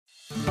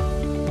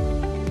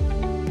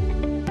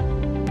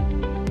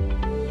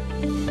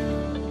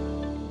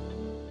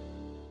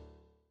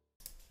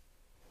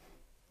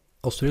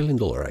Australian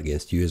dollar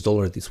against US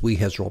dollar this week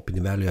has dropped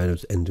in value,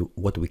 and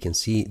what we can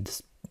see,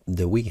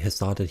 the week has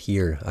started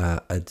here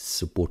at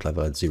support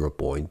level at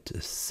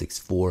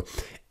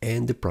 0.64,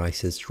 and the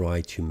price has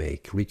tried to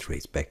make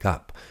retrace back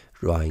up,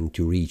 trying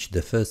to reach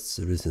the first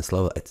resistance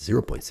level at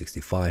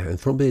 0.65, and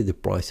from there the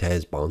price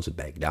has bounced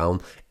back down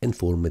and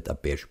formed a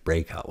bearish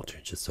breakout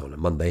just on a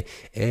Monday,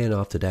 and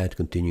after that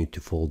continued to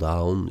fall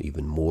down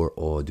even more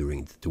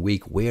during the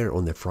week, where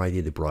on the Friday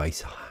the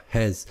price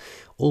has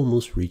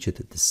almost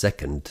reached the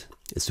second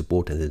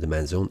support and the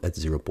demand zone at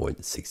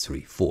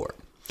 0.634.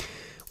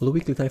 On the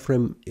weekly time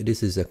frame,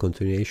 this is a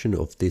continuation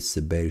of this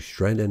bearish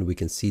trend, and we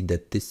can see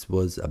that this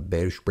was a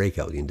bearish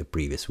breakout in the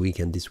previous week,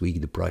 and this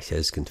week the price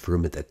has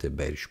confirmed that the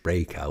bearish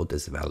breakout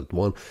as a valid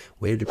one,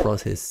 where the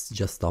price has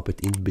just stopped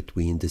in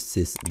between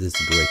this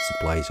great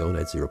supply zone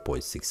at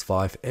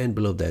 0.65 and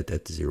below that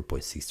at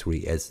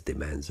 0.63 as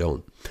demand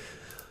zone.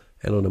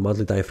 And on the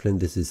monthly time frame,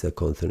 this is a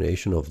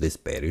continuation of this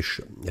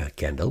bearish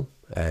candle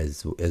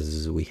as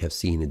we have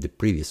seen in the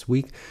previous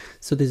week.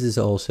 So this is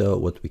also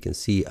what we can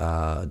see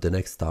the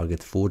next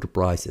target for the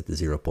price at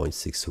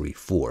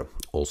 0.634,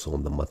 also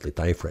on the monthly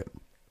time frame.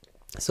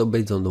 So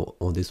based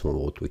on this one,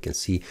 what we can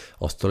see,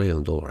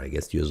 Australian dollar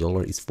against US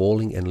dollar is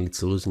falling and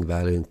it's losing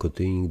value and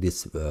continuing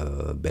this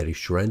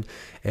bearish trend,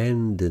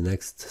 and the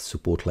next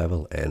support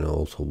level and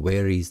also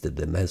where is the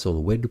demand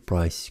zone where the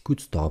price could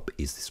stop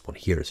is this one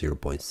here,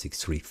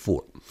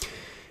 0.634.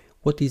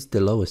 What is the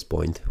lowest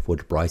point for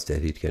the price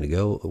that it can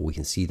go? We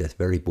can see that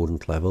very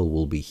important level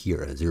will be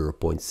here at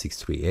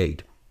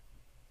 0.638.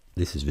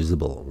 This is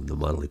visible on the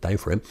monthly time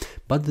frame,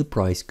 but the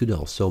price could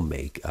also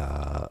make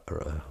a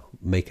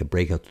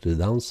breakout to the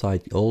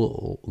downside,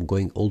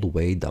 going all the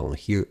way down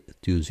here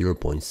to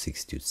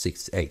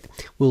 0.6268.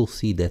 We'll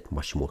see that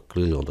much more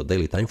clearly on the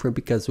daily time frame,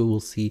 because we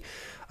will see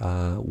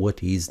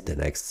what is the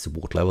next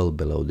support level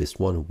below this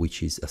one,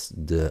 which is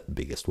the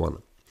biggest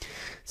one.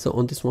 So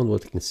on this one,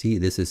 what you can see,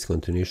 this is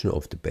continuation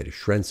of the bearish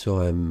trend. So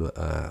I'm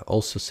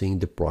also seeing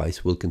the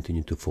price will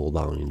continue to fall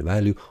down in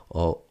value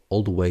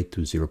all the way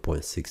to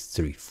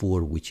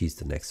 0.634, which is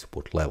the next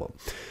support level.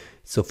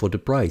 So for the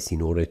price,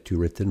 in order to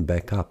return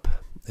back up,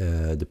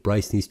 the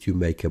price needs to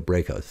make a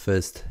breakout.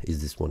 First is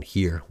this one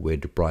here, where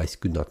the price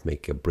could not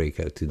make a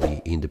breakout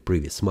in the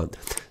previous month.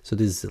 So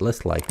this is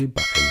less likely,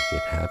 but when it can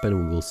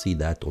happen, we will see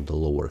that on the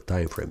lower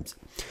time frames.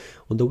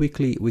 On the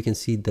weekly, we can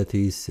see that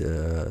is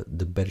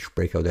the bearish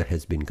breakout that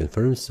has been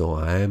confirmed. So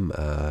I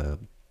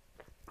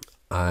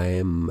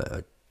am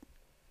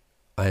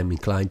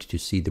inclined to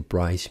see the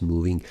price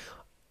moving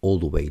all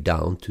the way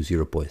down to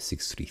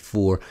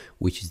 0.634,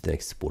 which is the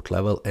next support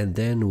level, and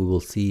then we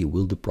will see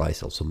will the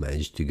price also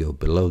manage to go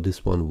below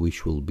this one,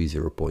 which will be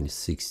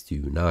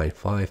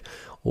 0.6295,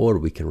 or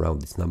we can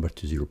round this number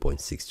to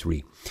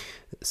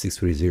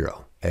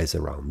 0.630 as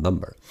a round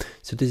number.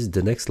 So this is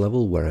the next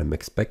level where I'm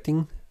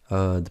expecting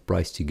the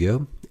price to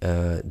go.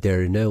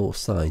 There are no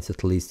signs,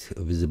 at least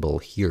visible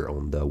here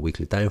on the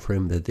weekly time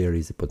frame, that there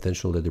is a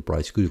potential that the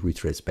price could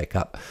retrace back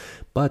up,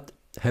 but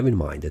have in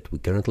mind that we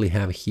currently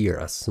have here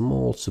a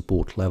small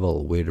support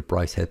level where the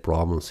price had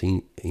problems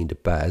in the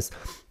past.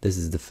 This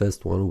is the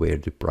first one where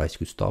the price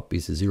could stop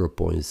is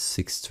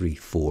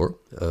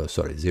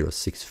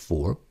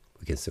 0.64.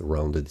 We can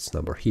round this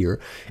number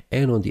here,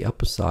 and on the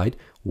upper side,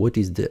 what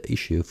is the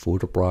issue for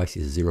the price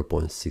is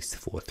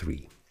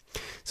 0.643.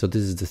 So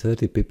this is the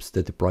 30 pips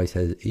that the price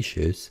has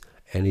issues,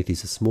 and it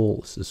is a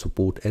small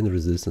support and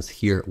resistance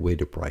here where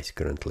the price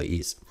currently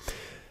is.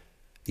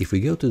 If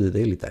we go to the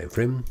daily time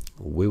frame,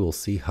 we will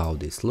see how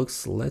this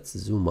looks. Let's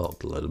zoom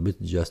out a little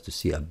bit just to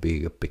see a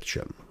bigger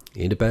picture.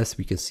 In the past,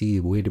 we can see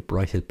where the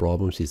price had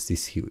problems is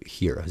this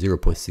here,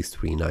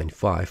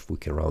 0.6395. We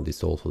can round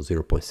this also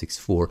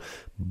 0.64,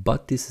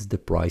 but this is the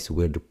price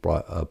where the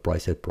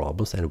price had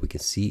problems, and we can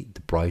see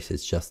the price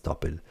has just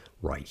stopped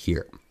right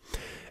here.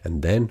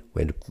 And then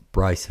when the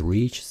price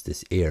reaches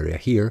this area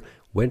here,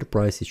 when the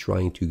price is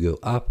trying to go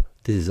up,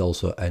 this is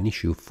also an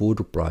issue for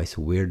the price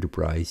where the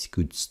price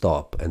could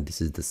stop, and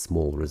this is the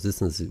small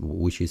resistance,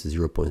 which is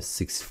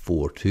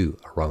 0.642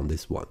 around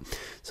this one.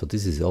 So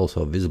this is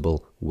also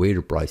visible where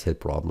the price had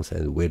problems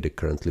and where the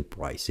currently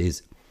price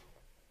is.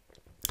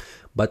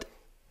 But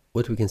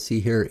what we can see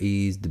here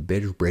is the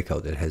bearish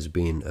breakout that has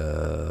been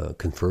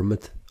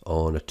confirmed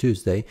on a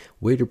Tuesday,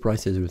 where the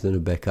price has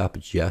returned back up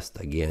just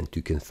again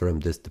to confirm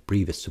this, the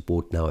previous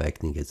support now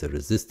acting as a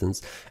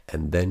resistance,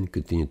 and then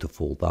continue to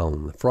fall down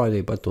on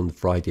Friday. But on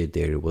Friday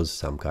there was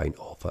some kind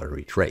of a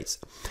retrace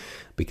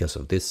because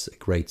of this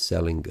great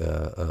selling.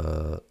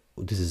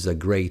 This is a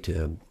great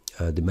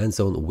demand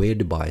zone where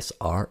the buyers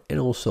are, and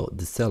also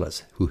the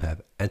sellers who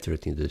have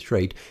entered into the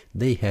trade,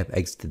 they have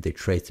exited their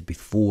trades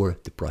before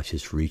the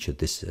prices reached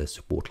this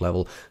support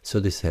level.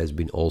 So this has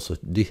been also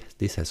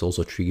this has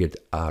also triggered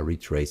a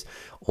retrace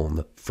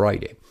on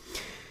Friday.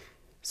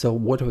 So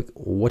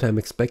what I'm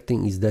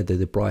expecting is that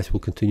the price will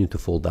continue to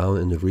fall down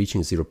and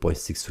reaching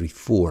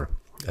 0.634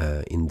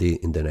 in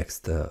the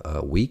next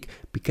week,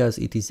 because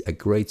it is a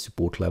great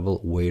support level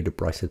where the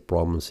price had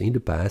problems in the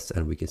past,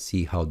 and we can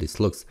see how this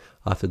looks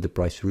after the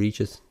price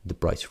reaches, the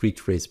price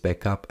retraces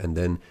back up, and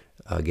then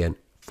again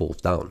falls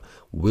down.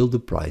 Will the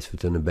price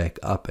return back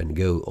up and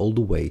go all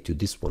the way to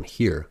this one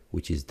here,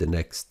 which is the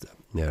next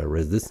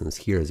resistance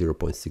here,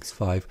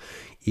 0.65?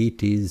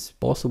 It is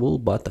possible,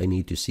 but I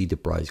need to see the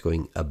price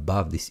going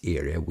above this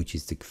area, which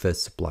is the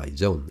first supply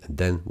zone, and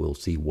then we'll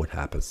see what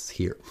happens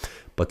here.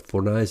 But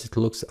for now, as it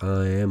looks,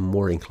 I am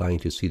more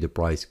inclined to see the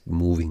price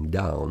moving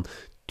down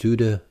to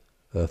the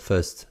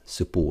first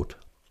support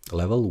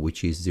level,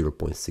 which is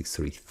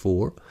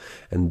 0.634,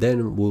 and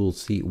then we'll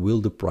see, will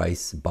the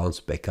price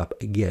bounce back up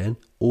again,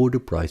 or the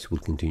price will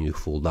continue to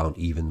fall down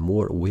even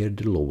more, where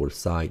the lower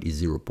side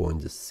is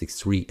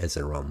 0.63 as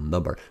a round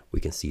number. We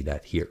can see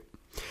that here.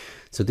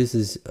 So this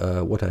is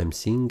what I'm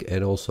seeing,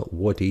 and also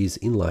what is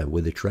in line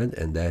with the trend,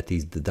 and that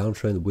is the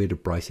downtrend, where the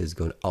price has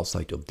gone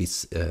outside of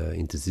this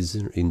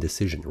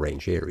indecision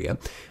range area,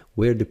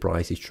 where the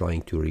price is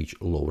trying to reach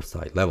lower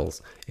side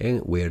levels, and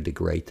where the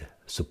great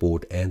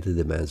support and the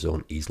demand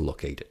zone is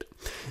located.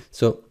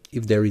 So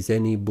if there is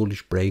any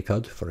bullish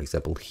breakout, for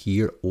example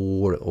here,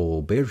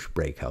 or bearish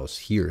breakouts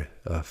here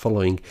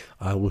following,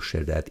 I will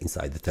share that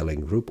inside the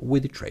Telegram group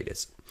with the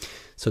traders.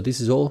 So this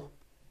is all.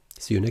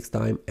 See you next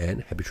time,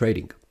 and happy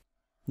trading.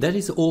 That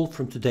is all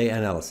from today's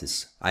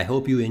analysis. I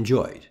hope you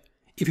enjoyed.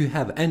 If you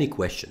have any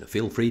question,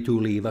 feel free to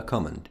leave a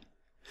comment.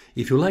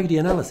 If you like the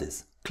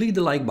analysis, click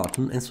the like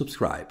button and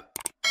subscribe.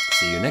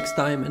 See you next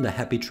time, and a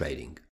happy trading.